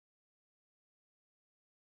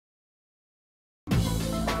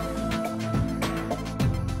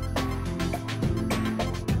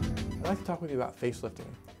to talk with you about facelifting.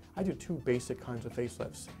 I do two basic kinds of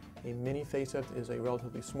facelifts. A mini facelift is a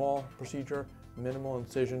relatively small procedure, minimal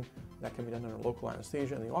incision that can be done under local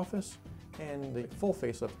anesthesia in the office, and the full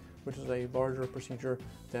facelift, which is a larger procedure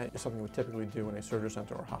that is something we typically do in a surgery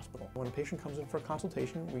center or hospital. When a patient comes in for a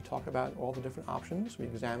consultation, we talk about all the different options, we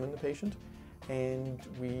examine the patient, and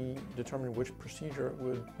we determine which procedure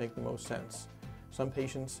would make the most sense. Some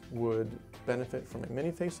patients would benefit from a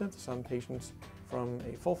mini facelift, some patients from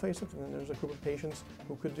a full facelift, and then there's a group of patients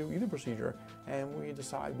who could do either procedure, and we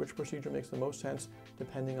decide which procedure makes the most sense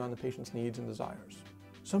depending on the patient's needs and desires.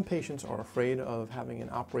 Some patients are afraid of having an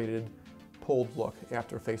operated, pulled look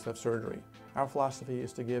after facelift surgery. Our philosophy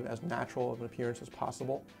is to give as natural of an appearance as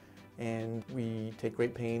possible, and we take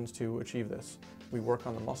great pains to achieve this. We work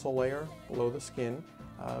on the muscle layer below the skin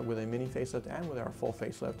with a mini facelift and with our full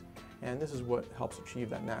facelift, and this is what helps achieve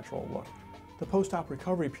that natural look. The post-op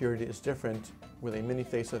recovery period is different with a mini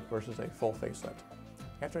facelift versus a full facelift.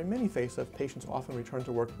 After a mini facelift, patients often return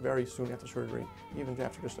to work very soon after surgery, even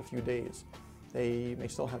after just a few days. They may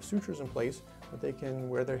still have sutures in place, but they can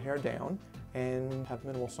wear their hair down and have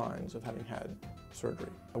minimal signs of having had surgery.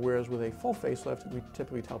 Whereas with a full facelift, we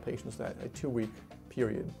typically tell patients that a 2-week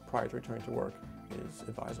period prior to returning to work is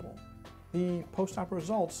advisable. The post-op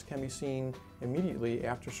results can be seen immediately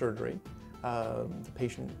after surgery. The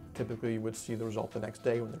patient typically would see the result the next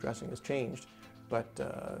day when the dressing is changed, but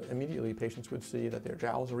immediately patients would see that their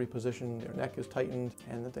jowls are repositioned, their neck is tightened,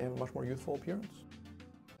 and that they have a much more youthful appearance.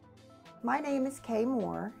 My name is Kay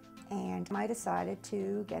Moore, and I decided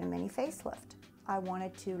to get a mini facelift. I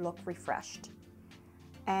wanted to look refreshed,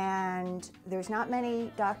 and there's not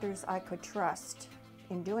many doctors I could trust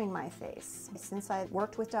in doing my face. Since I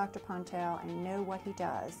worked with Dr. Pontell and know what he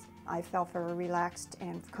does, I felt very relaxed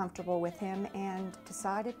and comfortable with him and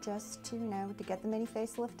decided just to, to get the mini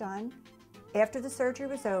facelift done. After the surgery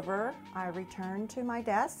was over, I returned to my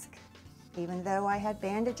desk. Even though I had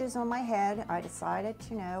bandages on my head, I decided,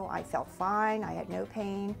 I felt fine, I had no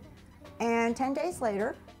pain. And 10 days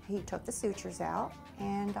later, he took the sutures out,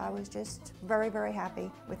 and I was just very, very happy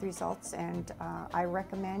with the results. And I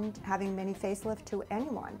recommend having mini facelift to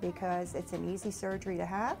anyone because it's an easy surgery to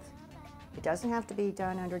have. It doesn't have to be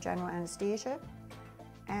done under general anesthesia.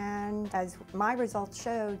 And as my results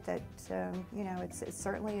showed, that it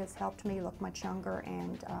certainly has helped me look much younger,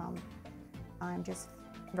 and I'm just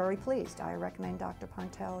very pleased. I recommend Dr.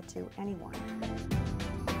 Pontell to anyone.